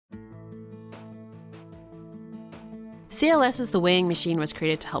CLS's The Weighing Machine was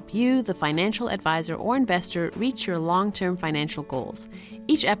created to help you, the financial advisor or investor, reach your long-term financial goals.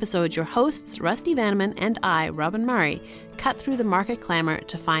 Each episode, your hosts, Rusty Vanneman and I, Robin Murray, cut through the market clamor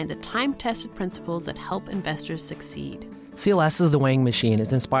to find the time-tested principles that help investors succeed. CLS's The Weighing Machine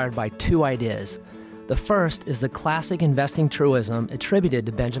is inspired by two ideas. The first is the classic investing truism attributed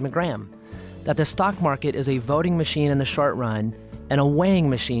to Benjamin Graham, that the stock market is a voting machine in the short run and a weighing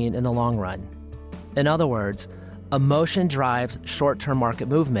machine in the long run. In other words, emotion drives short-term market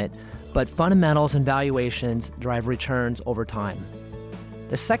movement, but fundamentals and valuations drive returns over time.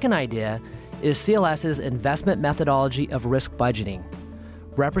 The second idea is CLS's investment methodology of risk budgeting.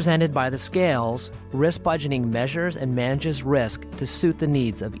 Represented by the scales, risk budgeting measures and manages risk to suit the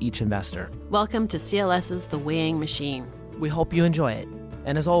needs of each investor. Welcome to CLS's The Weighing Machine. We hope you enjoy it.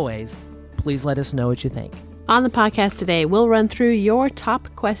 And as always, please let us know what you think. On the podcast today, we'll run through your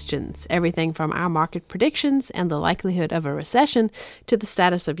top questions, everything from our market predictions and the likelihood of a recession to the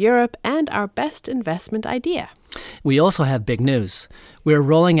status of Europe and our best investment idea. We also have big news. We're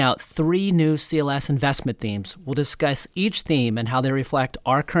rolling out 3 new CLS investment themes. We'll discuss each theme and how they reflect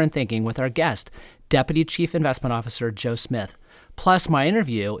our current thinking with our guest, Deputy Chief Investment Officer Joe Smith. Plus, my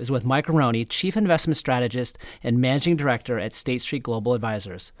interview is with Mike Arone, Chief Investment Strategist and Managing Director at State Street Global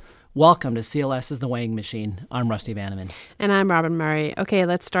Advisors. Welcome to CLS's The Weighing Machine. I'm Rusty Vanneman. And I'm Robin Murray. Okay,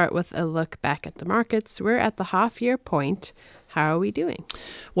 let's start with a look back at the markets. We're at the half-year point. How are we doing?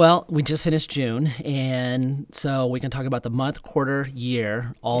 Well, we just finished June, and so we can talk about the month, quarter,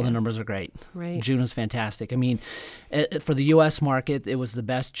 year. All the numbers are great. Right. June was fantastic. I mean, for the U.S. market, it was the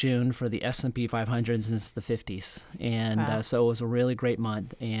best June for the S&P 500 since the 50s. And so it was a really great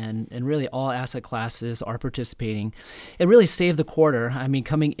month, and really all asset classes are participating. It really saved the quarter. I mean,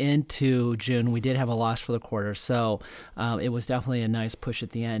 coming into June, we did have a loss for the quarter, so it was definitely a nice push at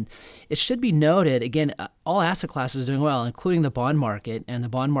the end. It should be noted, again, all asset classes are doing well, including the bond market, and the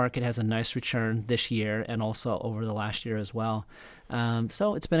bond market has a nice return this year and also over the last year as well.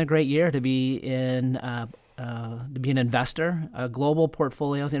 So it's been a great year to be in. To be an investor. Global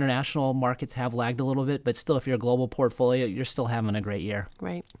portfolios, international markets have lagged a little bit, but still, if you're a global portfolio, you're still having a great year.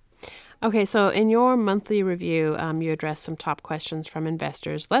 Right. Okay, so in your monthly review, you address some top questions from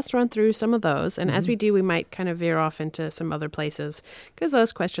investors. Let's run through some of those. And as we do, we might kind of veer off into some other places because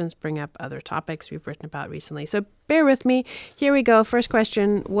those questions bring up other topics we've written about recently. So bear with me. Here we go. First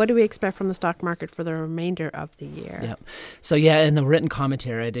question, what do we expect from the stock market for the remainder of the year? Yeah. So in the written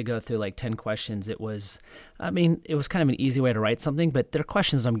commentary, I did go through like 10 questions. It was kind of an easy way to write something, but they're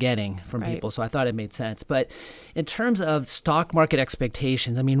questions I'm getting from people, so I thought it made sense. But in terms of stock market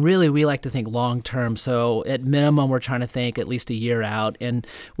expectations, I mean, really, we like to think long term. So at minimum, we're trying to think at least a year out. And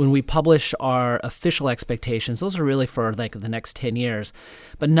when we publish our official expectations, those are really for like the next 10 years.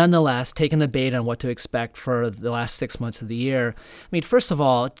 But nonetheless, taking the bait on what to expect for the last 6 months of the year. I mean, first of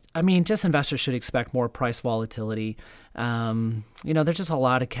all, just investors should expect more price volatility. There's just a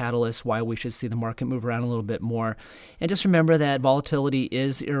lot of catalysts why we should see the market move around a little bit more. And just remember that volatility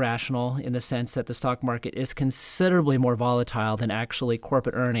is irrational in the sense that the stock market is considerably more volatile than actually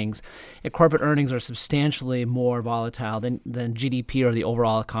corporate earnings. And corporate earnings are substantially more volatile than GDP or the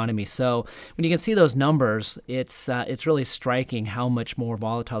overall economy. So when you can see those numbers, it's really striking how much more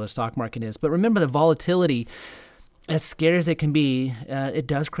volatile the stock market is. But remember, the volatility, as scary as it can be, it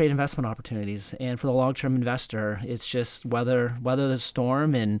does create investment opportunities. And for the long-term investor, it's just weather the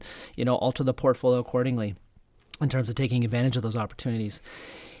storm and, alter the portfolio accordingly in terms of taking advantage of those opportunities.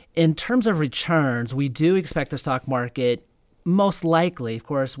 In terms of returns, we do expect the stock market, most likely, of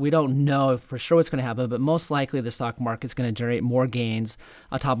course, we don't know for sure what's going to happen, but most likely the stock market is going to generate more gains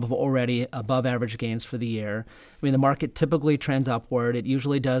on top of already above average gains for the year. I mean, the market typically trends upward. It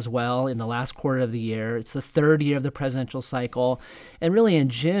usually does well in the last quarter of the year. It's the third year of the presidential cycle. And really in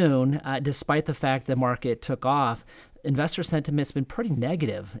June, despite the fact the market took off, investor sentiment's been pretty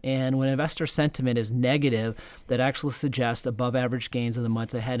negative. And when investor sentiment is negative, that actually suggests above average gains in the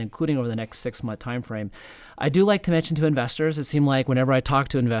months ahead, including over the next 6-month time frame. I do like to mention to investors, it seems like whenever I talk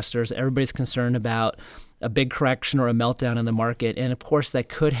to investors, everybody's concerned about a big correction or a meltdown in the market. And of course that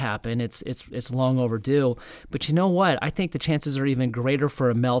could happen. It's long overdue. But you know what? I think the chances are even greater for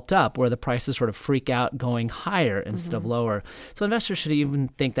a melt up where the prices sort of freak out going higher instead of lower. So investors should even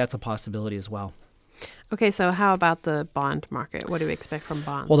think that's a possibility as well. Okay, so how about the bond market? What do we expect from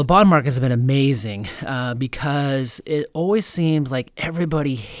bonds? Well, the bond market has been amazing because it always seems like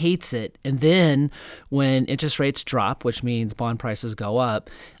everybody hates it. And then when interest rates drop, which means bond prices go up,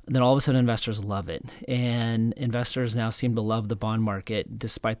 then all of a sudden investors love it. And investors now seem to love the bond market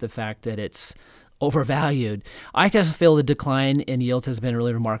despite the fact that it's overvalued. I just feel the decline in yields has been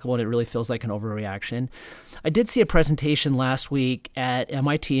really remarkable, and it really feels like an overreaction. I did see a presentation last week at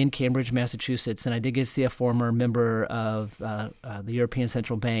MIT in Cambridge, Massachusetts, and I did get to see a former member of the European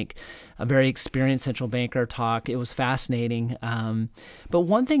Central Bank, a very experienced central banker, talk. It was fascinating. But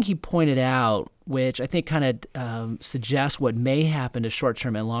one thing he pointed out, which I think kind of suggests what may happen to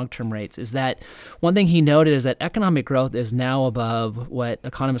short-term and long-term rates, is that one thing he noted is that economic growth is now above what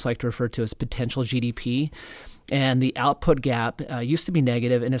economists like to refer to as potential GDP. And the output gap used to be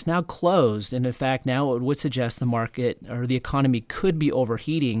negative, and it's now closed. And in fact, now it would suggest the market or the economy could be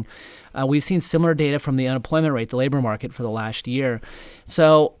overheating. We've seen similar data from the unemployment rate, the labor market, for the last year.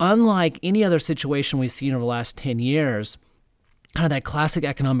 So unlike any other situation we've seen over the last 10 years, kind of that classic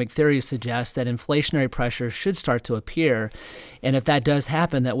economic theory suggests that inflationary pressures should start to appear. And if that does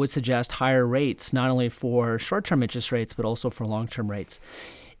happen, that would suggest higher rates, not only for short-term interest rates, but also for long-term rates.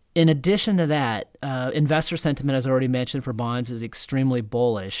 In addition to that, investor sentiment, as I already mentioned, for bonds is extremely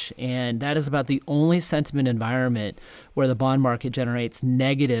bullish. And that is about the only sentiment environment where the bond market generates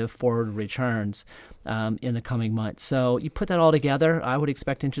negative forward returns in the coming months. So you put that all together, I would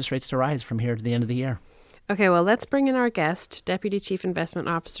expect interest rates to rise from here to the end of the year. Okay, well, let's bring in our guest, Deputy Chief Investment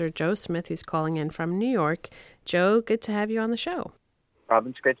Officer Joe Smith, who's calling in from New York. Joe, good to have you on the show.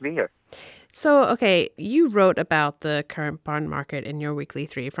 Robin, it's great to be here. So, okay, you wrote about the current bond market in your weekly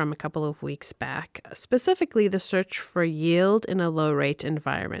 3 from a couple of weeks back, specifically the search for yield in a low-rate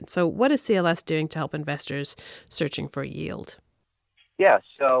environment. So what is CLS doing to help investors searching for yield? Yeah,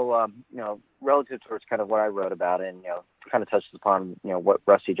 so, relative towards kind of what I wrote about and, kind of touches upon, what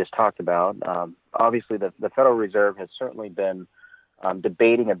Rusty just talked about. Obviously, the Federal Reserve has certainly been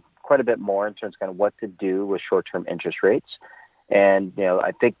debating quite a bit more in terms of kind of what to do with short-term interest rates. And,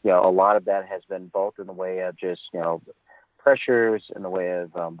 I think, a lot of that has been both in the way of just, pressures in the way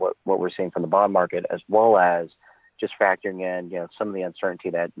of what we're seeing from the bond market, as well as just factoring in, some of the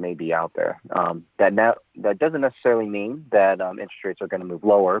uncertainty that may be out there. That doesn't necessarily mean that interest rates are going to move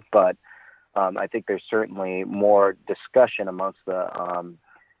lower, but I think there's certainly more discussion amongst the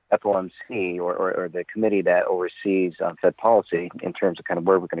FOMC or the committee that oversees Fed policy in terms of kind of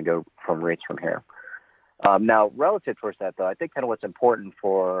where we're going to go from rates from here. Now, relative towards that, though, I think kind of what's important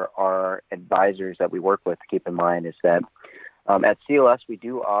for our advisors that we work with to keep in mind is that at CLS, we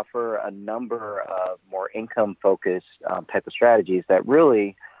do offer a number of more income-focused type of strategies that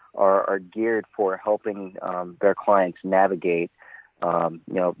really are geared for helping their clients navigate,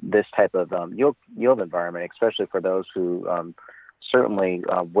 this type of yield environment, especially for those who certainly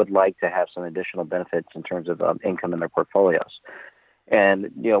would like to have some additional benefits in terms of income in their portfolios. And,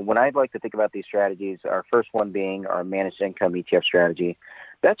 when I'd like to think about these strategies, our first one being our managed income ETF strategy,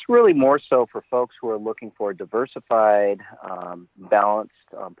 that's really more so for folks who are looking for a diversified, balanced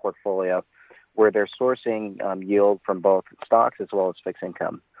portfolio where they're sourcing yield from both stocks as well as fixed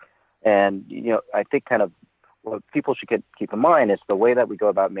income. And, I think kind of what people should keep in mind is the way that we go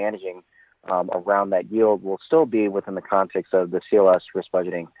about managing around that yield will still be within the context of the CLS risk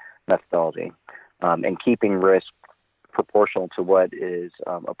budgeting methodology and keeping risk proportional to what is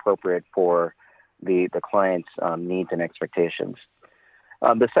appropriate for the client's needs and expectations.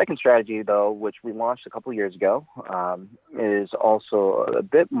 The second strategy, though, which we launched a couple of years ago, is also a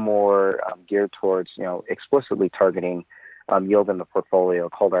bit more geared towards, explicitly targeting yield in the portfolio,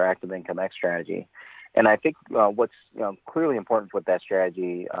 called our Active Income X strategy. And I think what's clearly important with that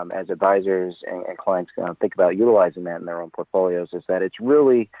strategy as advisors and clients think about utilizing that in their own portfolios is that it's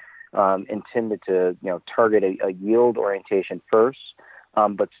really intended to, target a yield orientation first,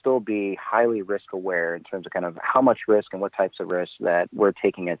 but still be highly risk aware in terms of kind of how much risk and what types of risks that we're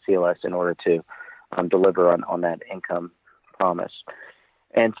taking at CLS in order to deliver on that income promise.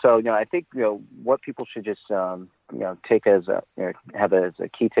 And so, I think, what people should just, take as have as a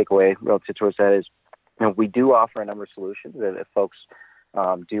key takeaway relative towards that is, we do offer a number of solutions that if folks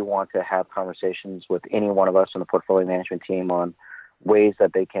do want to have conversations with any one of us on the portfolio management team on ways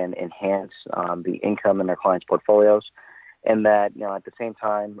that they can enhance the income in their clients' portfolios. And that, at the same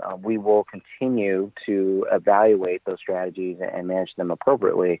time, we will continue to evaluate those strategies and manage them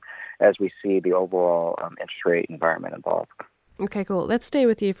appropriately as we see the overall interest rate environment evolve. Okay, cool. Let's stay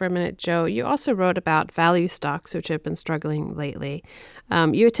with you for a minute, Joe. You also wrote about value stocks, which have been struggling lately.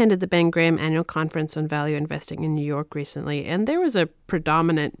 You attended the Ben Graham Annual Conference on Value Investing in New York recently, and there was a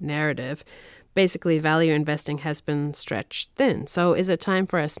predominant narrative. Basically, value investing has been stretched thin. So is it time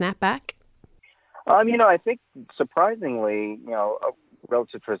for a snapback? I think surprisingly,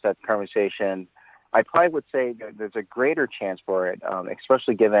 relative to that conversation, I probably would say there's a greater chance for it,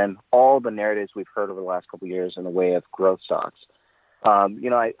 especially given all the narratives we've heard over the last couple of years in the way of growth stocks.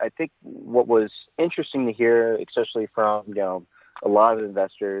 I think what was interesting to hear, especially from, a lot of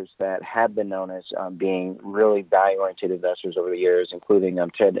investors that have been known as being really value-oriented investors over the years, including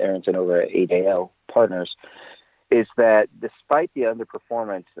Ted Aronson over at AJL Partners, is that despite the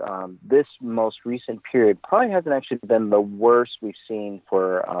underperformance, this most recent period probably hasn't actually been the worst we've seen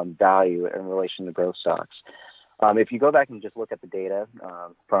for value in relation to growth stocks. If you go back and just look at the data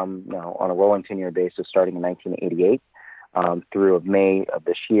from, on a rolling 10-year basis starting in 1988 through May of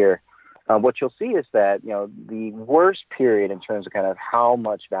this year, what you'll see is that, the worst period in terms of kind of how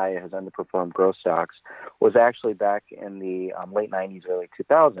much value has underperformed growth stocks was actually back in the late 90s, early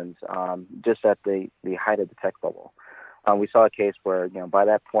 2000s, just at the height of the tech bubble. We saw a case where, by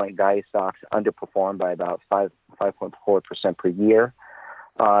that point, value stocks underperformed by about 5.4% per year.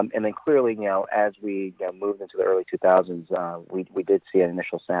 And then clearly, as we moved into the early 2000s, we did see an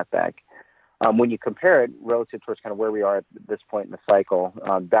initial snapback. When you compare it relative towards kind of where we are at this point in the cycle,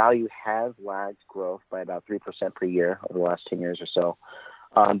 value has lagged growth by about 3% per year over the last 10 years or so.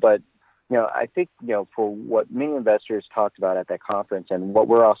 But I think, for what many investors talked about at that conference and what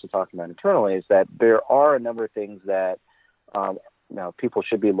we're also talking about internally is that there are a number of things that, people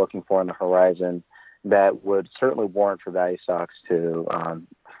should be looking for on the horizon that would certainly warrant for value stocks to,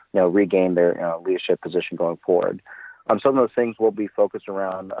 regain their leadership position going forward. Some of those things will be focused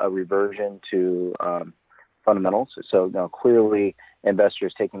around a reversion to fundamentals. So, clearly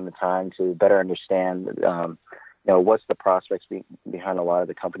investors taking the time to better understand, what's the prospects behind a lot of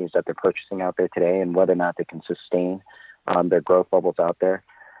the companies that they're purchasing out there today and whether or not they can sustain their growth levels out there.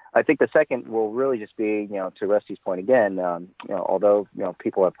 I think the second will really just be, to Rusty's point again, although,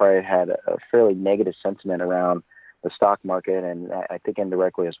 people have probably had a fairly negative sentiment around the stock market and I think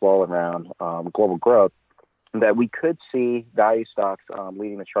indirectly as well around global growth, that we could see value stocks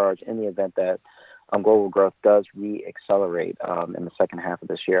leading the charge in the event that global growth does re-accelerate in the second half of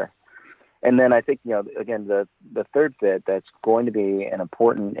this year. And then I think, again, the third bit that's going to be an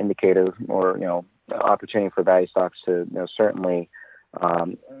important indicator or, opportunity for value stocks to, certainly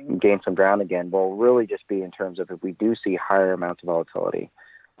gain some ground again will really just be in terms of if we do see higher amounts of volatility.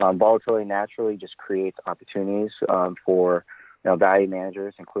 Volatility naturally just creates opportunities for value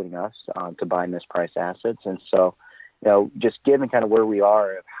managers, including us, to buy mispriced assets. And so, just given kind of where we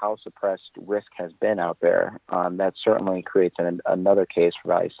are of how suppressed risk has been out there, that certainly creates another case for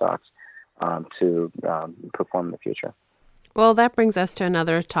value stocks to perform in the future. Well, that brings us to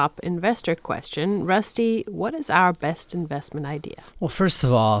another top investor question. Rusty, what is our best investment idea? Well, first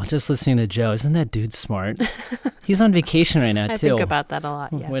of all, just listening to Joe, isn't that dude smart? He's on vacation right now, too. I think about that a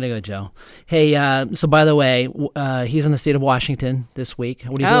lot, yeah. Way to go, Joe. Hey, so by the way, he's in the state of Washington this week.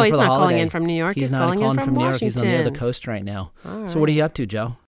 What are you doing for the holiday? He's not calling in from New York. He's not calling in from New York. Washington. He's on the other coast right now. All right. So what are you up to,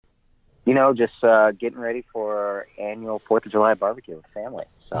 Joe? Just getting ready for our annual 4th of July barbecue with family.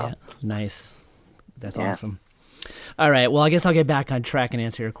 So. Yeah, nice. That's awesome. All right. Well, I guess I'll get back on track and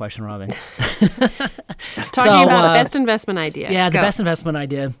answer your question, Robin. Talking about the best investment idea. Yeah, the best investment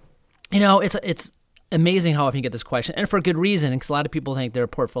idea. It's amazing how often you get this question, and for good reason, because a lot of people think their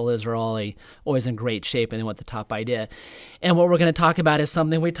portfolios are always in great shape and they want the top idea. And what we're going to talk about is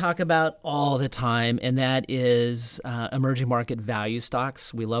something we talk about all the time, and that is emerging market value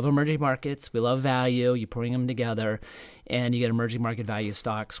stocks. We love emerging markets. We love value. You bring them together, and you get emerging market value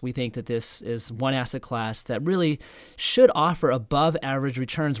stocks. We think that this is one asset class that really should offer above average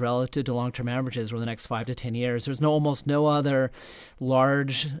returns relative to long-term averages over the next 5 to 10 years. There's almost no other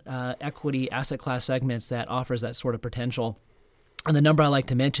large equity asset class segments that offers that sort of potential. And the number I like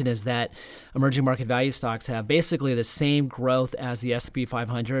to mention is that emerging market value stocks have basically the same growth as the S&P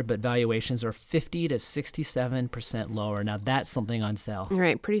 500, but valuations are 50 to 67% lower. Now, that's something on sale.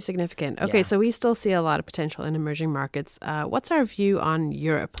 Right, pretty significant. Okay, So we still see a lot of potential in emerging markets. What's our view on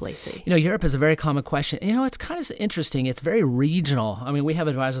Europe lately? Europe is a very common question. It's kind of interesting. It's very regional. I mean, we have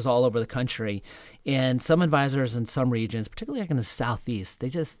advisors all over the country, and some advisors in some regions, particularly like in the Southeast, they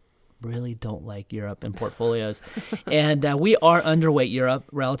just really don't like Europe in portfolios. And we are underweight Europe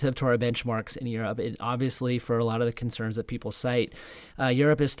relative to our benchmarks in Europe. Obviously, for a lot of the concerns that people cite,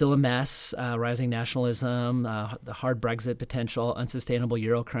 Europe is still a mess, rising nationalism, the hard Brexit potential, unsustainable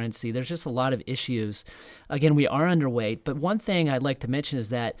euro currency. There's just a lot of issues. Again, we are underweight. But one thing I'd like to mention is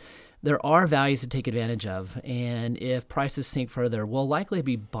that there are values to take advantage of, and if prices sink further, we'll likely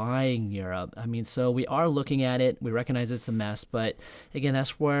be buying Europe. I mean, so we are looking at it. We recognize it's a mess, but again,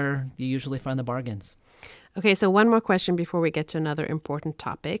 that's where you usually find the bargains. Okay, so one more question before we get to another important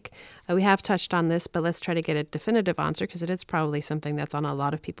topic. We have touched on this, but let's try to get a definitive answer because it is probably something that's on a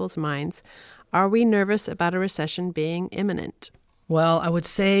lot of people's minds. Are we nervous about a recession being imminent? Well, I would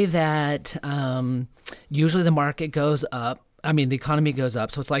say that usually the market goes up I mean, the economy goes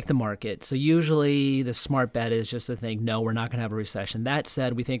up, so it's like the market. So usually the smart bet is just to think, no, we're not going to have a recession. That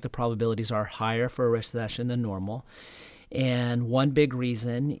said, we think the probabilities are higher for a recession than normal. And one big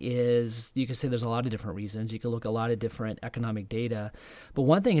reason is, you can say there's a lot of different reasons. You can look at a lot of different economic data. But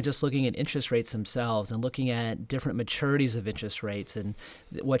one thing is just looking at interest rates themselves and looking at different maturities of interest rates. And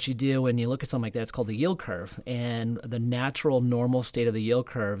what you do when you look at something like that, it's called the yield curve. And the natural normal state of the yield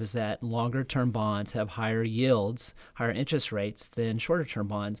curve is that longer term bonds have higher yields, higher interest rates than shorter term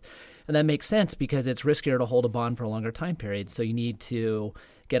bonds. And that makes sense because it's riskier to hold a bond for a longer time period. So you need to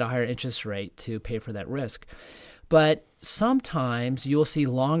get a higher interest rate to pay for that risk. But sometimes you'll see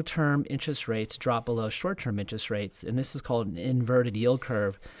long-term interest rates drop below short-term interest rates, and this is called an inverted yield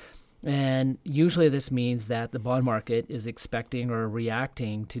curve. And usually this means that the bond market is expecting or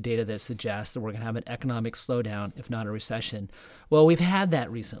reacting to data that suggests that we're going to have an economic slowdown, if not a recession. Well, we've had that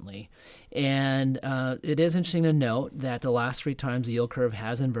recently. And it is interesting to note that the last 3 times the yield curve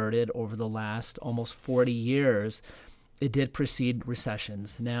has inverted over the last almost 40 years, it did precede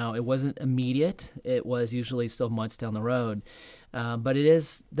recessions. Now, it wasn't immediate. It was usually still months down the road. But it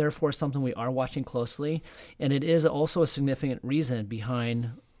is, therefore, something we are watching closely. And it is also a significant reason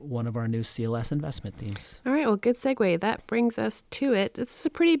behind one of our new CLS investment themes. All right, well, good segue. That brings us to it. This is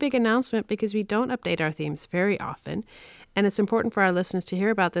a pretty big announcement because we don't update our themes very often. And it's important for our listeners to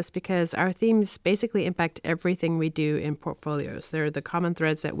hear about this because our themes basically impact everything we do in portfolios. They're the common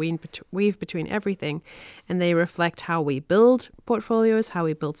threads that we weave between everything, and they reflect how we build portfolios, how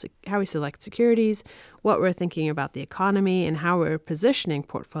we select securities, what we're thinking about the economy, and how we're positioning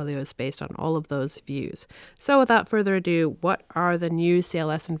portfolios based on all of those views. So without further ado, what are the new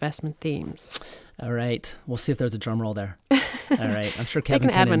CLS investment themes? All right. We'll see if there's a drum roll there. All right. I'm sure Kevin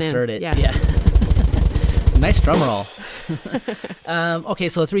can insert it. Yeah. Nice drum roll. Okay,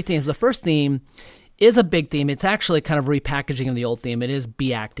 so 3 themes. The first theme is a big theme. It's actually kind of repackaging of the old theme. It is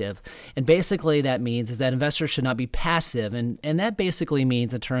be active. And basically that means is that investors should not be passive. And that basically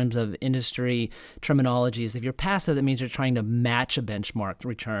means in terms of industry terminologies, if you're passive, that means you're trying to match a benchmark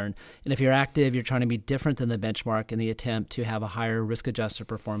return. And if you're active, you're trying to be different than the benchmark in the attempt to have a higher risk-adjusted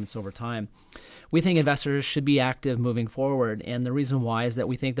performance over time. We think investors should be active moving forward. And the reason why is that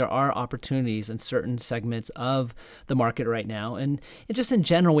we think there are opportunities in certain segments of the market right now. And just in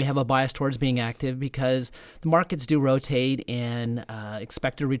general, we have a bias towards being active because the markets do rotate and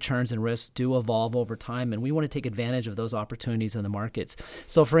expected returns and risks do evolve over time. And we want to take advantage of those opportunities in the markets.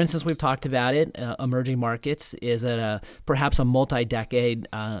 So for instance, we've talked about it. Emerging markets is perhaps a multi-decade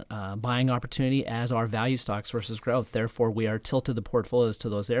buying opportunity as are value stocks versus growth. Therefore, we are tilted the portfolios to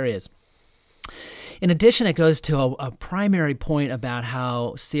those areas. In addition, it goes to a primary point about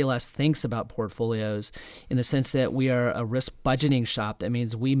how CLS thinks about portfolios in the sense that we are a risk budgeting shop. That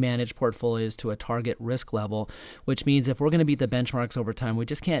means we manage portfolios to a target risk level, which means if we're going to beat the benchmarks over time, we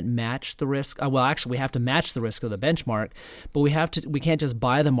just can't match the risk. Well, actually, we have to match the risk of the benchmark, but we can't just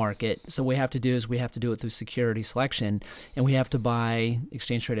buy the market. So what we have to do is we have to do it through security selection, and we have to buy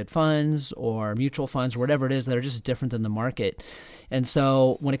exchange-traded funds or mutual funds or whatever it is that are just different than the market. And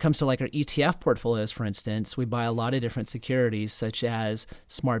so when it comes to like our ETF portfolios, for instance, we buy a lot of different securities such as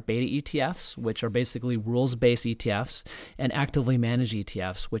smart beta ETFs, which are basically rules-based ETFs, and actively managed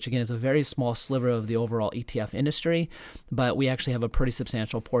ETFs, which again is a very small sliver of the overall ETF industry, but we actually have a pretty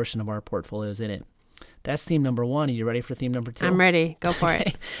substantial portion of our portfolios in it. That's theme number 1. Are you ready for theme number 2? I'm ready. Go for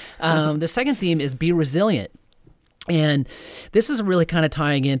it. The second theme is be resilient. And this is really kind of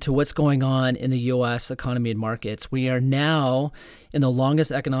tying into what's going on in the U.S. economy and markets. We are now in the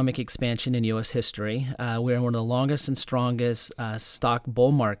longest economic expansion in U.S. history. We are one of the longest and strongest stock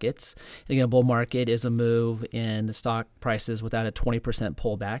bull markets. Again, a bull market is a move in the stock prices without a 20%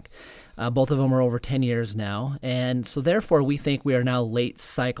 pullback. Both of them are over 10 years now. And so therefore, we think we are now late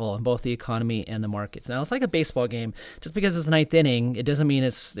cycle in both the economy and the markets. Now, it's like a baseball game. Just because it's 9th inning, it doesn't mean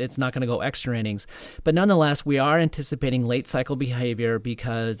it's not going to go extra innings. But nonetheless, we are anticipating late cycle behavior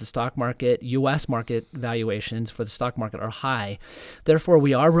because the stock market, U.S. market valuations for the stock market are high. Therefore,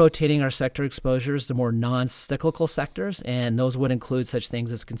 we are rotating our sector exposures to more non-cyclical sectors, and those would include such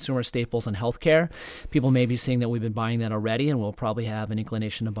things as consumer staples and healthcare. People may be seeing that we've been buying that already, and we'll probably have an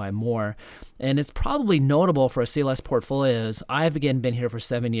inclination to buy more. And it's probably notable for our CLS portfolios. I've, again, been here for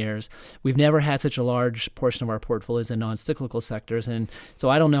 7 years. We've never had such a large portion of our portfolios in non-cyclical sectors, and so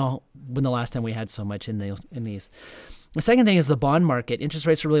I don't know when the last time we had so much in these. The second thing is the bond market. Interest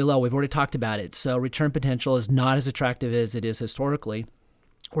rates are really low. We've already talked about it. So return potential is not as attractive as it is historically.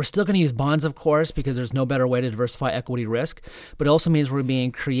 We're still going to use bonds, of course, because there's no better way to diversify equity risk, but it also means we're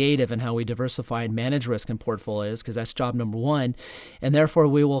being creative in how we diversify and manage risk in portfolios, because that's job number one. And therefore,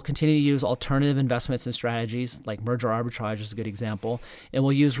 we will continue to use alternative investments and strategies, like merger arbitrage is a good example, and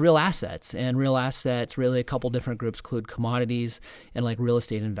we'll use real assets. And real assets, really a couple different groups include commodities and like real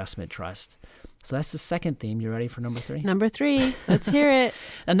estate investment trust. So that's the second theme. You ready for number three? Number three. Let's hear it.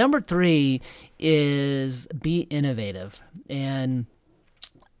 And number three is be innovative. And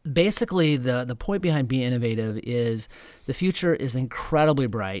basically, the point behind being innovative is the future is incredibly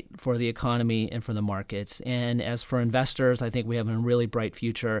bright for the economy and for the markets. And as for investors, I think we have a really bright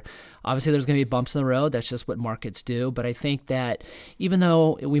future. Obviously, there's going to be bumps in the road. That's just what markets do. But I think that even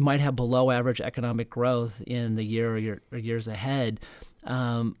though we might have below average economic growth in the year or years ahead,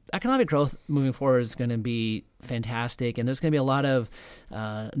 economic growth moving forward is going to be fantastic, and there's going to be a lot of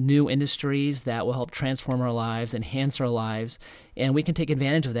new industries that will help transform our lives, enhance our lives, and we can take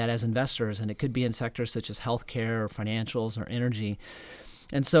advantage of that as investors, and it could be in sectors such as healthcare or financials or energy.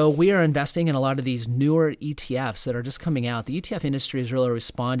 And so we are investing in a lot of these newer ETFs that are just coming out. The ETF industry has really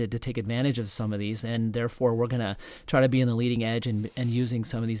responded to take advantage of some of these, and therefore we're going to try to be in the leading edge and using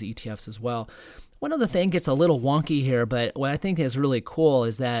some of these ETFs as well. One other thing gets a little wonky here, but what I think is really cool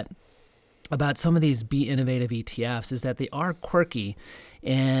is that about some of these Be Innovative ETFs is that they are quirky,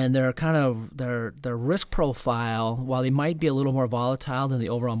 and they're kind of their risk profile, while they might be a little more volatile than the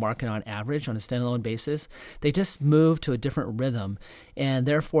overall market on average on a standalone basis, they just move to a different rhythm, and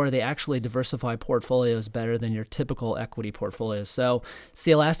therefore they actually diversify portfolios better than your typical equity portfolios. So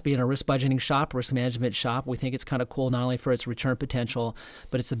CLS being a risk budgeting shop, risk management shop, we think it's kind of cool not only for its return potential,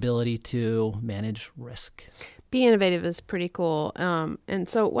 but its ability to manage risk. Be Innovative is pretty cool. And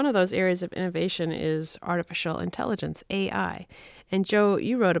so one of those areas of innovation is artificial intelligence, AI. And Joe,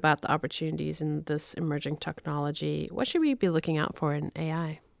 you wrote about the opportunities in this emerging technology. What should we be looking out for in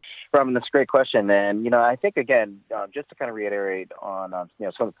AI? Robin, that's a great question. And, I think, again, just to kind of reiterate on,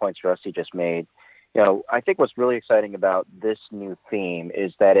 some of the points Rusty just made, I think what's really exciting about this new theme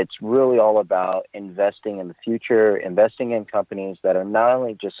is that it's really all about investing in the future, investing in companies that are not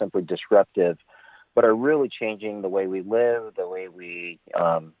only just simply disruptive, but are really changing the way we live, the way we,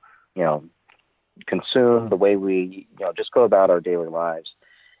 consume, the way we, just go about our daily lives.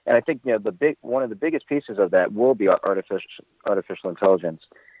 And I think, one of the biggest pieces of that will be artificial intelligence.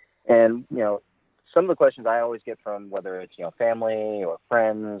 And, some of the questions I always get from whether it's, family or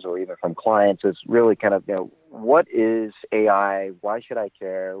friends or even from clients is really kind of, what is AI? Why should I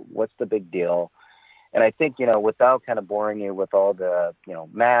care? What's the big deal? And I think, without kind of boring you with all the,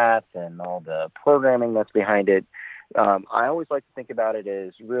 math and all the programming that's behind it, I always like to think about it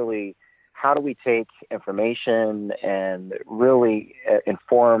as really how do we take information and really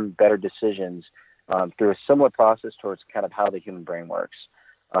inform better decisions through a similar process towards kind of how the human brain works,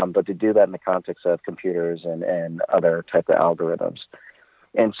 but to do that in the context of computers and other type of algorithms.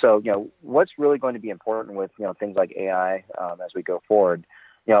 And so, what's really going to be important with, things like AI as we go forward,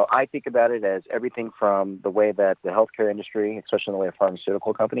 I think about it as everything from the way that the healthcare industry, especially in the way of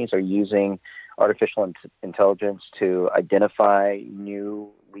pharmaceutical companies, are using artificial intelligence to identify new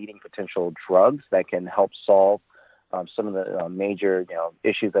leading potential drugs that can help solve some of the major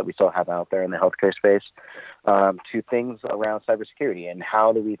issues that we still have out there in the healthcare space, to things around cybersecurity and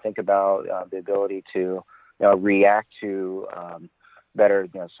how do we think about the ability to react to better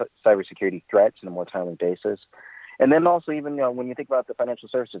cybersecurity threats on a more timely basis. And then also even when you think about the financial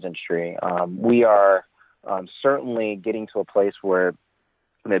services industry, we are certainly getting to a place where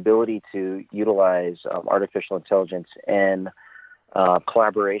the ability to utilize artificial intelligence in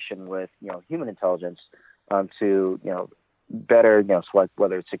collaboration with human intelligence to better select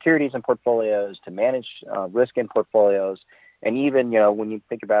whether it's securities in portfolios, to manage risk in portfolios, and even when you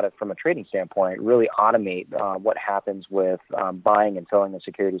think about it from a trading standpoint, really automate what happens with buying and selling the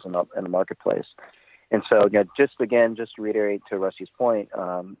securities in the marketplace. And so, just to reiterate to Rusty's point,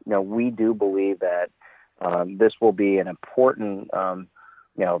 we do believe that this will be an important,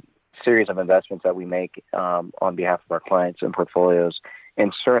 series of investments that we make on behalf of our clients and portfolios,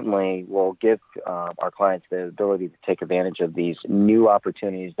 and certainly will give our clients the ability to take advantage of these new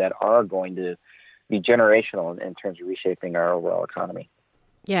opportunities that are going to be generational in terms of reshaping our overall economy.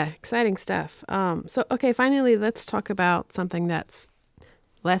 Yeah, exciting stuff. Okay, finally, let's talk about something that's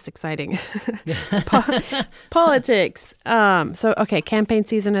less exciting. Politics. Campaign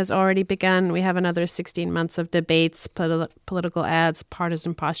season has already begun. We have another 16 months of debates, political ads,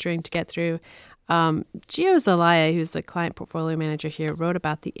 partisan posturing to get through. Gio Zelaya, who's the client portfolio manager here, wrote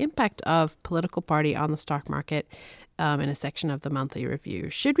about the impact of political party on the stock market in a section of the monthly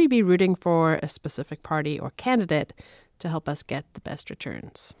review. Should we be rooting for a specific party or candidate to help us get the best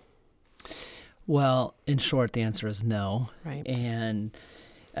returns? Well, in short, the answer is no. Right. And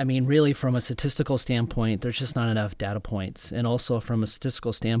I mean, really, from a statistical standpoint, there's just not enough data points. And also from a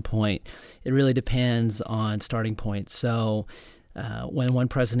statistical standpoint, it really depends on starting points. So when one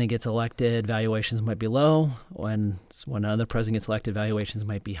president gets elected, valuations might be low. When another president gets elected, valuations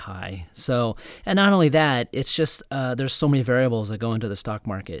might be high. So, and not only that, it's just there's so many variables that go into the stock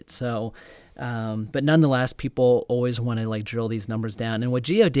market. So, but nonetheless, people always want to like drill these numbers down. And what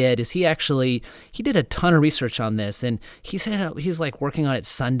Gio did is he did a ton of research on this, and he said he's like working on it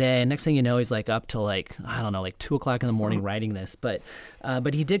Sunday, and next thing you know, he's like up to like 2 o'clock in the morning writing this. But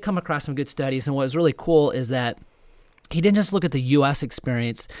he did come across some good studies, and what was really cool is that he didn't just look at the U.S.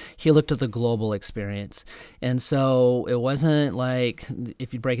 experience, he looked at the global experience. And so it wasn't like,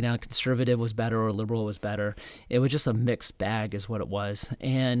 if you break it down, conservative was better or liberal was better. It was just a mixed bag is what it was.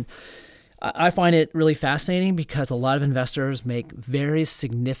 And I find it really fascinating because a lot of investors make very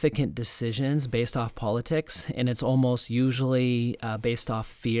significant decisions based off politics, and it's almost usually based off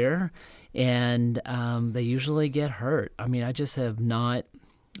fear, and they usually get hurt. I mean,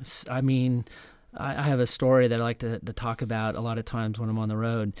 I have a story that I like to talk about a lot of times when I'm on the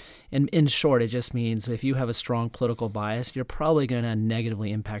road. And in short, it just means if you have a strong political bias, you're probably going to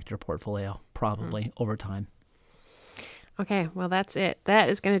negatively impact your portfolio, over time. Okay, well, that's it. That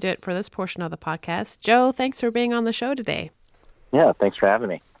is going to do it for this portion of the podcast. Joe, thanks for being on the show today. Yeah, thanks for having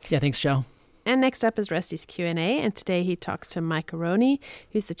me. Yeah, thanks, Joe. And next up is Rusty's Q&A, and today he talks to Mike Arone,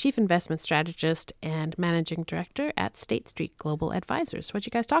 who's the Chief Investment Strategist and Managing Director at State Street Global Advisors. What'd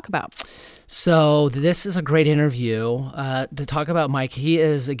you guys talk about? So this is a great interview to talk about Mike. He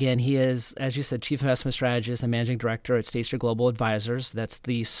is, as you said, Chief Investment Strategist and Managing Director at State Street Global Advisors. That's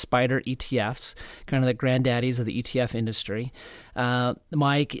the SPDR ETFs, kind of the granddaddies of the ETF industry.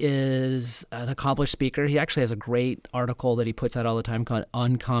 Mike is an accomplished speaker. He actually has a great article that he puts out all the time called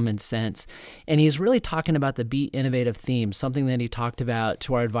Uncommon Sense. And he's really talking about the Be Innovative theme, something that he talked about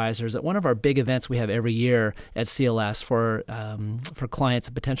to our advisors at one of our big events we have every year at CLS for clients,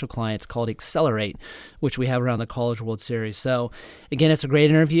 potential clients, called Accelerate, which we have around the College World Series. So again, it's a great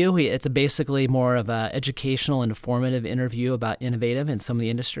interview. It's basically more of an educational and informative interview about innovative in some of the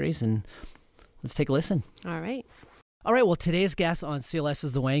industries. And let's take a listen. All right. All right, well, today's guest on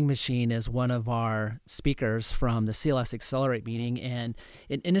CLS's The Weighing Machine is one of our speakers from the CLS Accelerate meeting and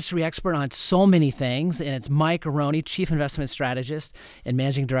an industry expert on so many things, and it's Mike Arone, Chief Investment Strategist and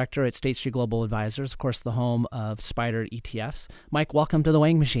Managing Director at State Street Global Advisors, of course, the home of SPDR ETFs. Mike, welcome to The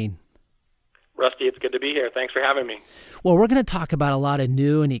Weighing Machine. Rusty, it's good to be here. Thanks for having me. Well, we're going to talk about a lot of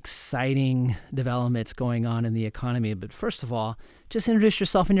new and exciting developments going on in the economy, but first of all, just introduce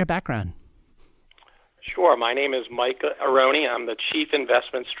yourself and your background. Sure. My name is Mike Arone. I'm the Chief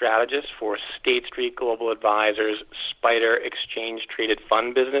Investment Strategist for State Street Global Advisors' SPDR exchange-traded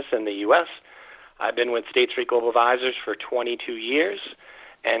fund business in the U.S. I've been with State Street Global Advisors for 22 years,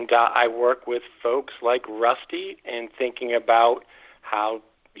 and I work with folks like Rusty in thinking about how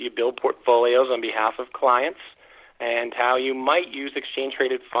you build portfolios on behalf of clients and how you might use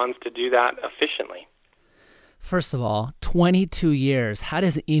exchange-traded funds to do that efficiently. First of all, 22 years. How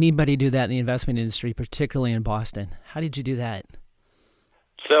does anybody do that in the investment industry, particularly in Boston? How did you do that?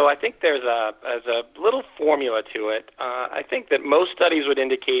 So I think there's a little formula to it. I think that most studies would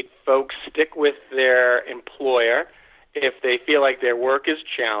indicate folks stick with their employer if they feel like their work is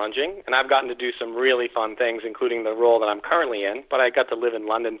challenging. And I've gotten to do some really fun things, including the role that I'm currently in, but I got to live in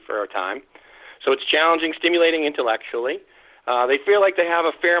London for a time. So it's challenging, stimulating intellectually. They feel like they have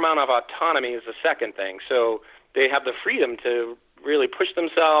a fair amount of autonomy is the second thing. So they have the freedom to really push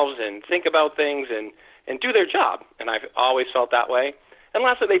themselves and think about things and do their job. And I've always felt that way. And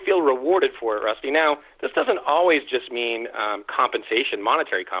lastly, they feel rewarded for it, Rusty. Now, this doesn't always just mean compensation,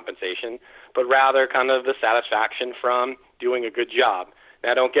 monetary compensation, but rather kind of the satisfaction from doing a good job.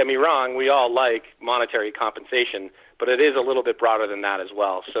 Now, don't get me wrong, we all like monetary compensation, but it is a little bit broader than that as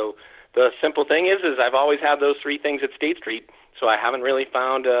well. So the simple thing is I've always had those three things at State Street, so I haven't really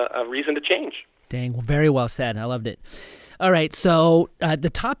found a reason to change. Dang, very well said. I loved it. All right, so the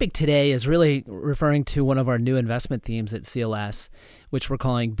topic today is really referring to one of our new investment themes at CLS, which we're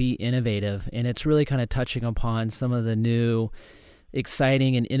calling Be Innovative, and it's really kind of touching upon some of the new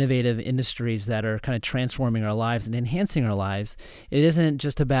exciting and innovative industries that are kind of transforming our lives and enhancing our lives. It isn't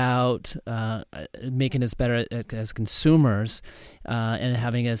just about making us better as consumers and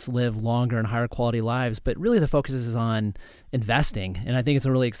having us live longer and higher quality lives, but really the focus is on investing. And I think it's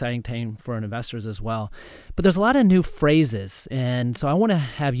a really exciting time for investors as well. But there's a lot of new phrases. And so I want to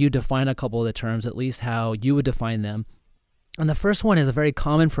have you define a couple of the terms, at least how you would define them. And the first one is a very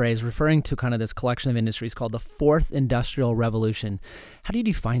common phrase referring to kind of this collection of industries called the Fourth Industrial Revolution. How do you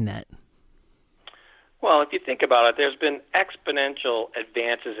define that? Well, if you think about it, there's been exponential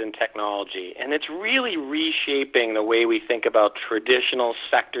advances in technology, and it's really reshaping the way we think about traditional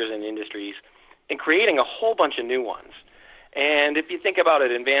sectors and industries and creating a whole bunch of new ones. And if you think about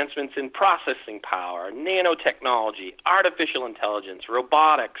it, advancements in processing power, nanotechnology, artificial intelligence,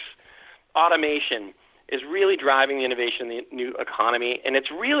 robotics, automation is really driving the innovation in the new economy, and it's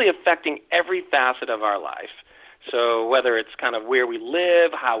really affecting every facet of our life. So whether it's kind of where we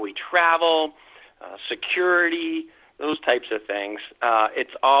live, how we travel, security, those types of things,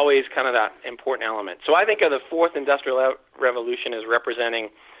 it's always kind of that important element. So I think of the Fourth Industrial Revolution as representing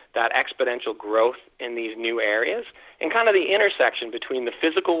that exponential growth in these new areas and kind of the intersection between the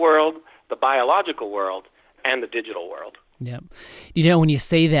physical world, the biological world, and the digital world. Yeah. You know, when you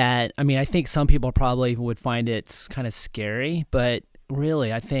say that, I mean, I think some people probably would find it's kind of scary, but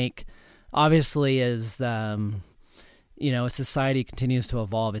really, I think obviously as as society continues to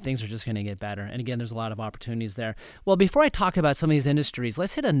evolve, things are just going to get better. And again, there's a lot of opportunities there. Well, before I talk about some of these industries,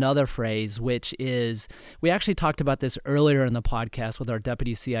 let's hit another phrase, which is, we actually talked about this earlier in the podcast with our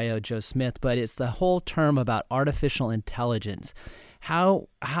Deputy CIO, Joe Smith, but it's the whole term about artificial intelligence. How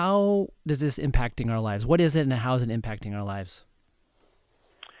does this impacting our lives? What is it and how is it impacting our lives?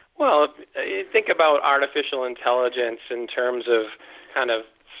 Well, if you think about artificial intelligence in terms of kind of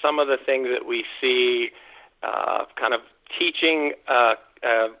some of the things that we see, kind of teaching a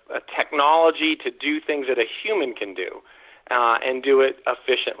technology to do things that a human can do and do it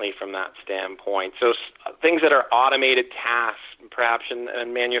efficiently from that standpoint. So things that are automated tasks, perhaps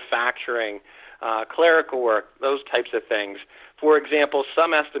in manufacturing, clerical work, those types of things. For example,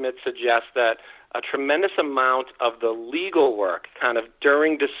 some estimates suggest that a tremendous amount of the legal work kind of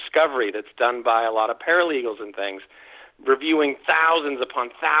during discovery that's done by a lot of paralegals and things, reviewing thousands upon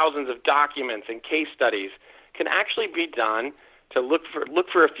thousands of documents and case studies, can actually be done to look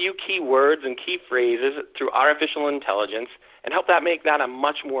for a few key words and key phrases through artificial intelligence and help that make that a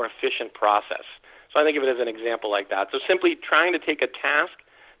much more efficient process. So I think of it as an example like that. So simply trying to take a task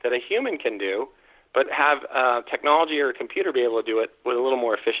that a human can do, but have technology or a computer be able to do it with a little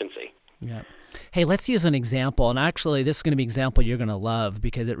more efficiency. Yeah. Hey, let's use an example. And actually, this is going to be an example you're going to love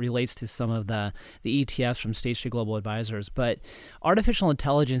because it relates to some of the ETFs from State Street Global Advisors. But artificial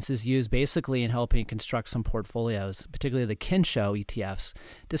intelligence is used basically in helping construct some portfolios, particularly the Kensho ETFs.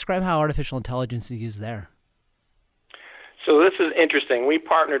 Describe how artificial intelligence is used there. So this is interesting. We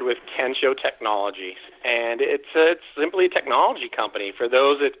partnered with Kensho Technologies, and it's simply a technology company. For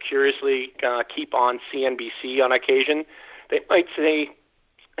those that curiously keep on CNBC on occasion, they might say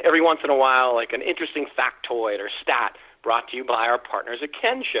every once in a while, like an interesting factoid or stat brought to you by our partners at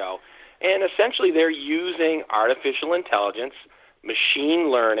Kensho. And essentially they're using artificial intelligence, machine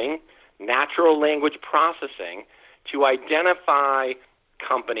learning, natural language processing to identify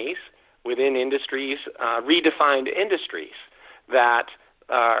companies within industries, redefined industries that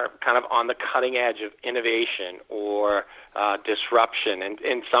are kind of on the cutting edge of innovation or disruption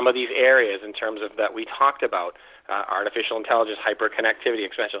in some of these areas in terms of that we talked about. Artificial intelligence, hyperconnectivity,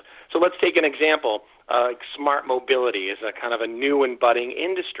 expansion. So let's take an example. Smart mobility is a kind of a new and budding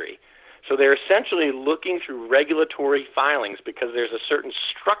industry. So they're essentially looking through regulatory filings because there's a certain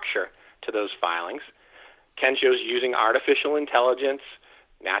structure to those filings. Kensho's using artificial intelligence,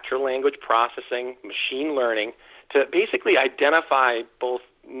 natural language processing, machine learning to basically identify both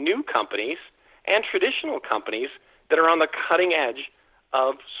new companies and traditional companies that are on the cutting edge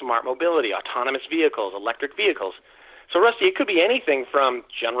of smart mobility, autonomous vehicles, electric vehicles. So, Rusty, it could be anything from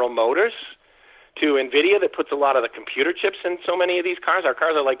General Motors to NVIDIA that puts a lot of the computer chips in so many of these cars. Our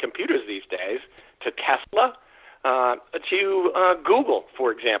cars are like computers these days, to Tesla, to Google,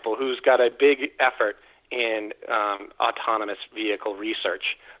 for example, who's got a big effort in autonomous vehicle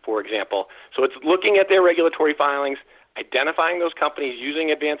research, for example. So it's looking at their regulatory filings, identifying those companies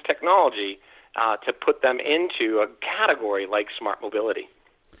using advanced technology to put them into a category like smart mobility.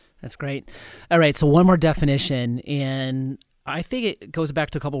 That's great. All right, so one more definition, and I think it goes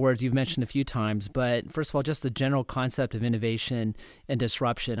back to a couple words you've mentioned a few times, but first of all, just the general concept of innovation and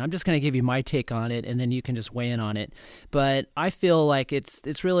disruption. I'm just going to give you my take on it, and then you can just weigh in on it. But I feel like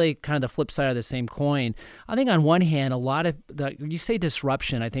it's really kind of the flip side of the same coin. I think on one hand, you say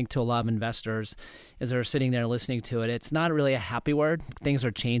disruption, I think to a lot of investors as they're sitting there listening to it, it's not really a happy word. Things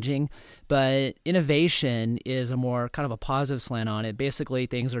are changing, but innovation is a more kind of a positive slant on it. Basically,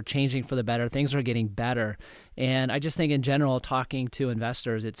 things are changing for the better. Things are getting better. And I just think in general, talking to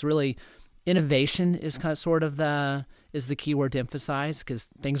investors, it's really innovation is kind of sort of the key word to emphasize because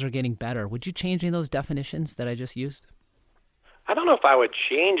things are getting better. Would you change any of those definitions that I just used? I don't know if I would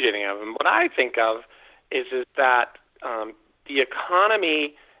change any of them. What I think of is that the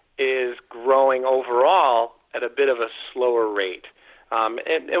economy is growing overall at a bit of a slower rate.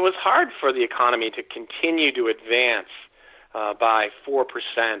 It was hard for the economy to continue to advance by 4%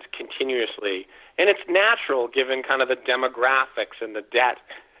 continuously. And it's natural, given kind of the demographics and the debt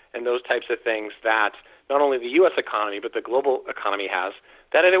and those types of things that not only the U.S. economy but the global economy has,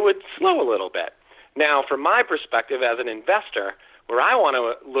 that it would slow a little bit. Now, from my perspective as an investor, where I want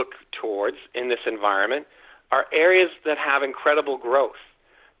to look towards in this environment are areas that have incredible growth,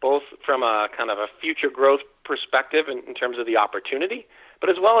 both from a kind of a future growth perspective in terms of the opportunity, but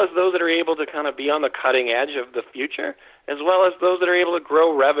as well as those that are able to kind of be on the cutting edge of the future, as well as those that are able to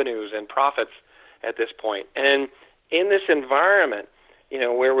grow revenues and profits at this point. And in this environment,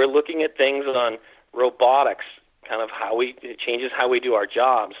 where we're looking at things on robotics, kind of it changes how we do our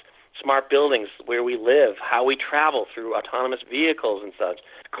jobs, smart buildings, where we live, how we travel through autonomous vehicles and such,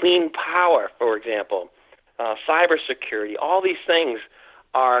 clean power, for example, cybersecurity, all these things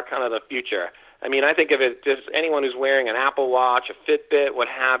are kind of the future. I mean, I think of it just anyone who's wearing an Apple Watch, a Fitbit, what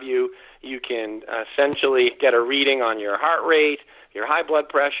have you, you can essentially get a reading on your heart rate, your high blood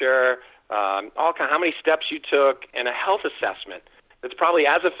pressure, how many steps you took, and a health assessment. It's probably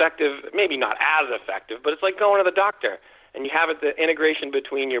as effective, maybe not as effective, but it's like going to the doctor. And you have the integration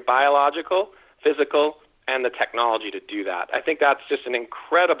between your biological, physical, and the technology to do that. I think that's just an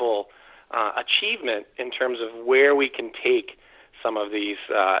incredible achievement in terms of where we can take some of these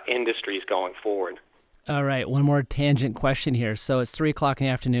industries going forward. All right, one more tangent question here. So it's 3 o'clock in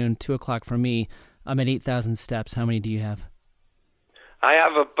the afternoon, 2 o'clock for me. I'm at 8,000 steps. How many do you have? I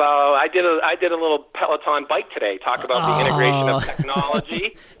have about. I did a little Peloton bike today. Talk about the integration of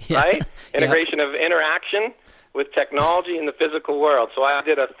technology, right? Integration of interaction with technology in the physical world. So I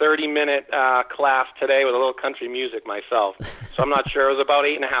did a 30-minute class today with a little country music myself. So I'm not sure. It was about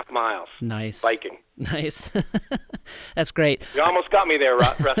 8.5 miles. Nice. Biking. Nice. That's great. You almost got me there,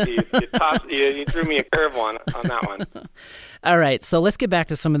 Rusty. You threw me a curve on that one. All right, so let's get back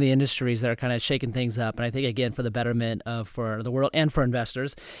to some of the industries that are kind of shaking things up, and I think, again, for the betterment for the world and for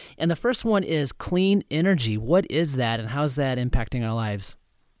investors. And the first one is clean energy. What is that, and how is that impacting our lives?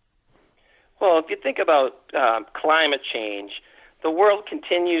 Well, if you think about climate change, the world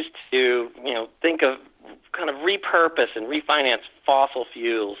continues to, think of kind of repurpose and refinance fossil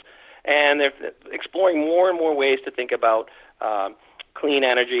fuels, and they're exploring more and more ways to think about clean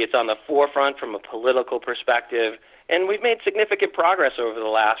energy. It's on the forefront from a political perspective, and we've made significant progress over the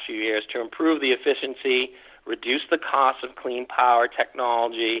last few years to improve the efficiency, reduce the cost of clean power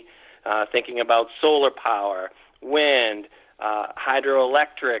technology, thinking about solar power, wind,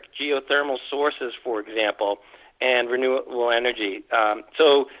 hydroelectric, geothermal sources, for example, and renewable energy.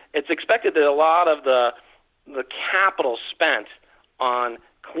 So it's expected that a lot of the capital spent on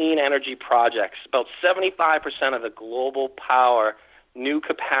clean energy projects, about 75% of the global power new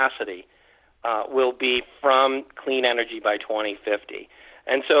capacity will be from clean energy by 2050.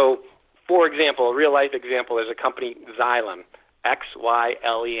 And so, for example, a real-life example is a company, Xylem,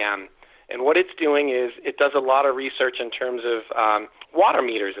 Xylem. And what it's doing is it does a lot of research in terms of water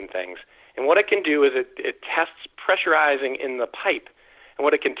meters and things. And what it can do is it tests pressurizing in the pipe. And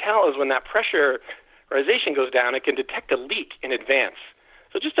what it can tell is when that pressurization goes down, it can detect a leak in advance.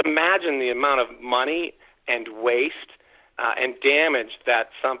 So just imagine the amount of money and waste and damage that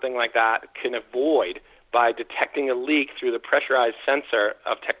something like that can avoid by detecting a leak through the pressurized sensor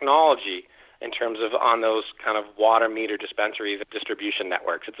of technology in terms of on those kind of water meter dispensaries and distribution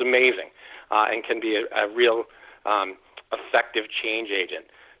networks. It's amazing and can be a real effective change agent.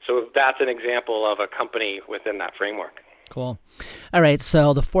 So that's an example of a company within that framework. Cool. All right,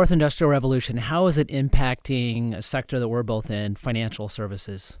 so the fourth industrial revolution, how is it impacting a sector that we're both in, financial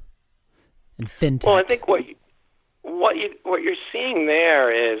services and fintech? Well, I think what you're seeing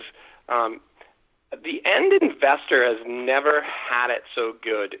there is the end investor has never had it so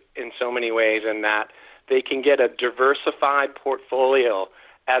good in so many ways in that they can get a diversified portfolio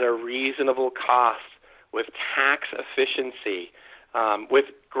at a reasonable cost with tax efficiency, with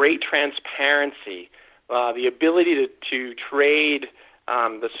great transparency, the ability to trade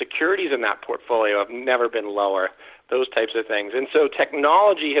the securities in that portfolio have never been lower, those types of things. And so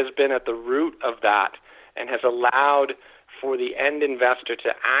technology has been at the root of that and has allowed for the end investor to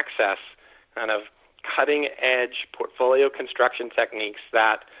access kind of cutting-edge portfolio construction techniques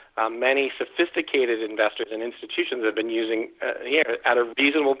that many sophisticated investors and institutions have been using here at a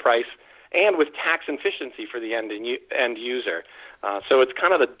reasonable price and with tax efficiency for the end user. So it's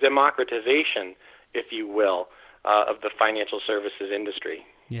kind of the democratization, if you will, of the financial services industry.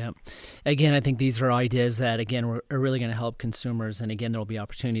 Yeah. Again, I think these are ideas that, again, are really going to help consumers, and again, there will be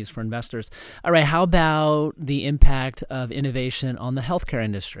opportunities for investors. All right, how about the impact of innovation on the healthcare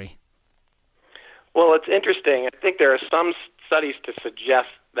industry? Well, it's interesting. I think there are some studies to suggest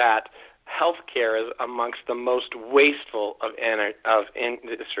that healthcare is amongst the most wasteful of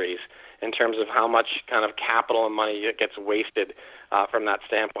industries in terms of how much kind of capital and money gets wasted from that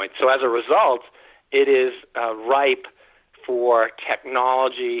standpoint. So as a result, it is ripe for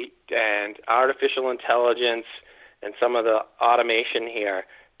technology and artificial intelligence and some of the automation here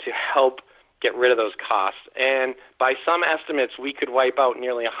to help get rid of those costs. And by some estimates, we could wipe out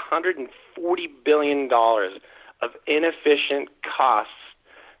nearly $140 billion of inefficient costs,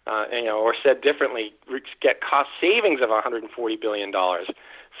 or said differently, get cost savings of $140 billion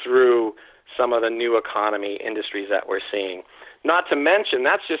through some of the new economy industries that we're seeing. Not to mention,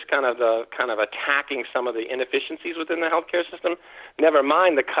 that's just kind of attacking some of the inefficiencies within the healthcare system. Never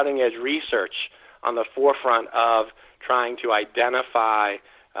mind the cutting-edge research on the forefront of trying to identify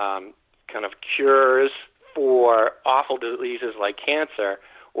kind of cures for awful diseases like cancer,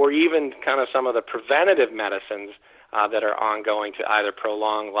 or even kind of some of the preventative medicines that are ongoing to either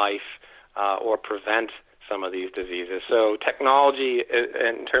prolong life or prevent some of these diseases. So technology,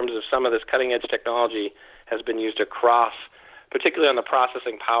 in terms of some of this cutting-edge technology, has been used across, particularly on the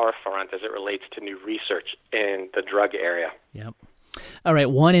processing power front as it relates to new research in the drug area. Yep. All right,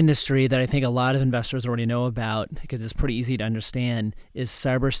 one industry that I think a lot of investors already know about, because it's pretty easy to understand, is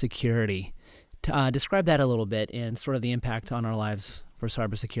cybersecurity. Describe that a little bit and sort of the impact on our lives for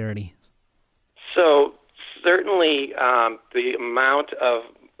cybersecurity. So certainly the amount of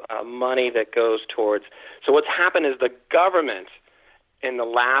money that goes towards... So what's happened is the government in the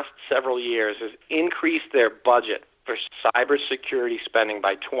last several years has increased their budget for cybersecurity spending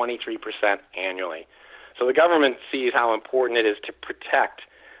by 23% annually. So the government sees how important it is to protect,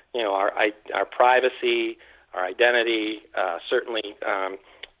 our privacy, our identity, certainly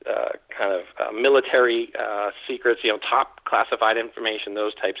military secrets, top classified information,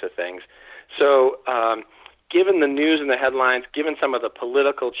 those types of things. So given the news and the headlines, given some of the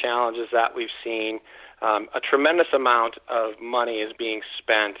political challenges that we've seen, a tremendous amount of money is being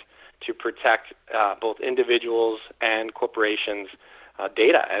spent to protect both individuals and corporations'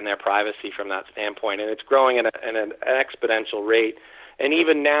 data and their privacy from that standpoint. And it's growing at an exponential rate. And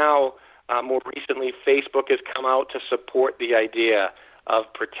even now, more recently, Facebook has come out to support the idea of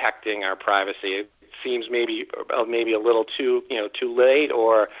protecting our privacy. It seems maybe a little too late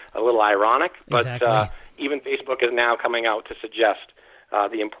or a little ironic, but exactly. Even Facebook is now coming out to suggest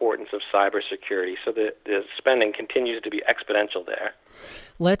the importance of cybersecurity. So the spending continues to be exponential there.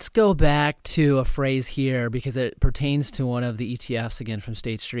 Let's go back to a phrase here because it pertains to one of the ETFs, again, from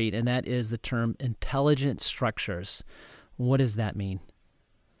State Street, and that is the term intelligent structures. What does that mean?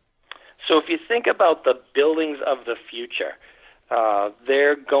 So if you think about the buildings of the future,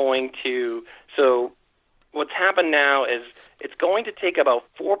 they're going to... So what's happened now is it's going to take about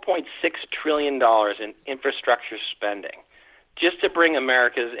 $4.6 trillion in infrastructure spending just to bring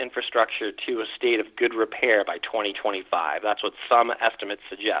America's infrastructure to a state of good repair by 2025. That's what some estimates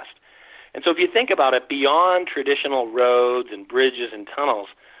suggest. And so if you think about it, beyond traditional roads and bridges and tunnels,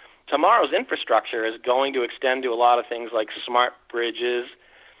 tomorrow's infrastructure is going to extend to a lot of things like smart bridges,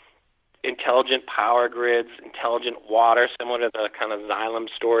 intelligent power grids, intelligent water, similar to the kind of Xylem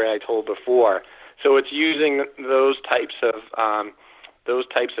story I told before. So it's using those types of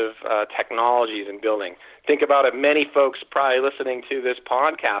technologies in building. Think about it. Many folks probably listening to this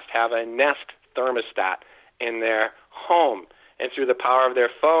podcast have a Nest thermostat in their home, and through the power of their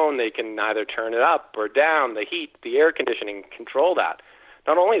phone, they can either turn it up or down, the heat, the air conditioning, control that.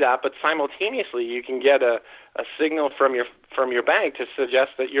 Not only that, but simultaneously, you can get a signal from your bank to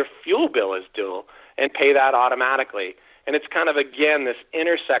suggest that your fuel bill is due and pay that automatically. And it's kind of, again, this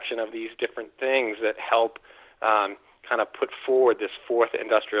intersection of these different things that help kind of put forward this fourth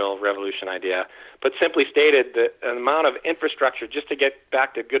industrial revolution idea. But simply stated, the amount of infrastructure just to get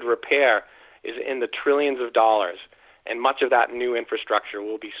back to good repair is in the trillions of dollars. And much of that new infrastructure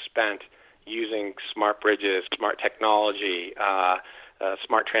will be spent using smart bridges, smart technology,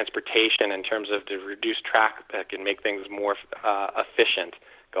 smart transportation in terms of to reduce traffic and make things more efficient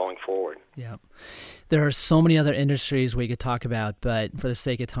going forward. Yeah. There are so many other industries we could talk about, but for the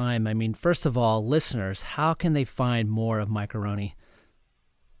sake of time, I mean, first of all, listeners, how can they find more of Mike Arone?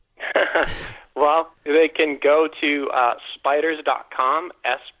 Well, they can go to spiders.com,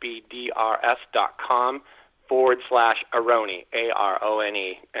 SBDRS.com /Arone,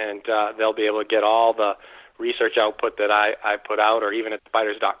 ARONE, and they'll be able to get all the research output that I put out, or even at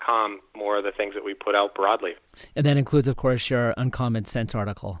spiders.com, more of the things that we put out broadly. And that includes, of course, your Uncommon Sense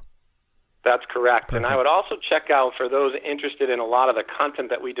article. That's correct. Perfect. And I would also check out, for those interested in a lot of the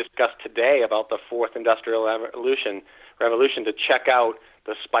content that we discussed today about the fourth industrial revolution, to check out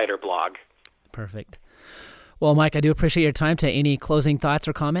the Spider blog. Perfect. Well, Mike, I do appreciate your time. Any closing thoughts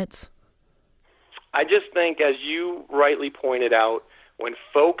or comments? I just think, as you rightly pointed out, when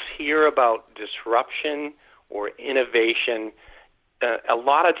folks hear about disruption or innovation, a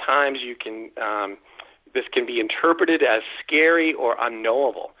lot of times this can be interpreted as scary or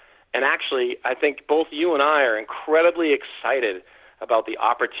unknowable. And actually, I think both you and I are incredibly excited about the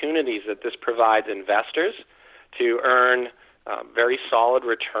opportunities that this provides investors to earn very solid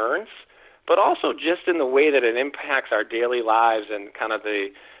returns, but also just in the way that it impacts our daily lives and kind of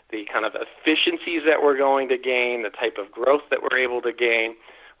the kind of efficiencies that we're going to gain, the type of growth that we're able to gain.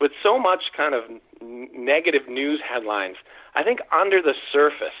 With so much kind of negative news headlines, I think under the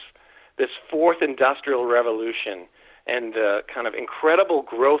surface, this fourth industrial revolution and the kind of incredible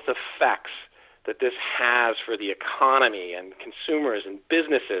growth effects that this has for the economy and consumers and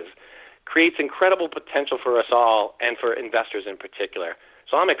businesses creates incredible potential for us all and for investors in particular.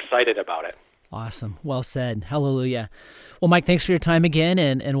 So I'm excited about it. Awesome. Well said. Hallelujah. Well, Mike, thanks for your time again,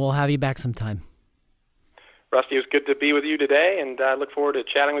 and we'll have you back sometime. Rusty, it was good to be with you today, and I look forward to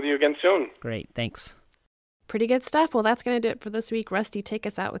chatting with you again soon. Great. Thanks. Pretty good stuff. Well, that's going to do it for this week. Rusty, take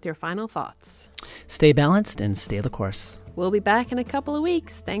us out with your final thoughts. Stay balanced and stay the course. We'll be back in a couple of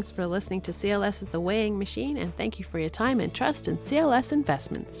weeks. Thanks for listening to CLS is the Weighing Machine, and thank you for your time and trust in CLS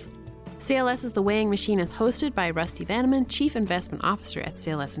Investments. CLS is the Weighing Machine is hosted by Rusty Vanneman, Chief Investment Officer at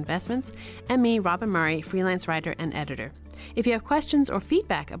CLS Investments, and me, Robin Murray, freelance writer and editor. If you have questions or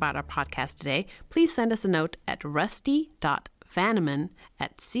feedback about our podcast today, please send us a note at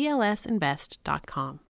rusty.vanneman@clsinvest.com.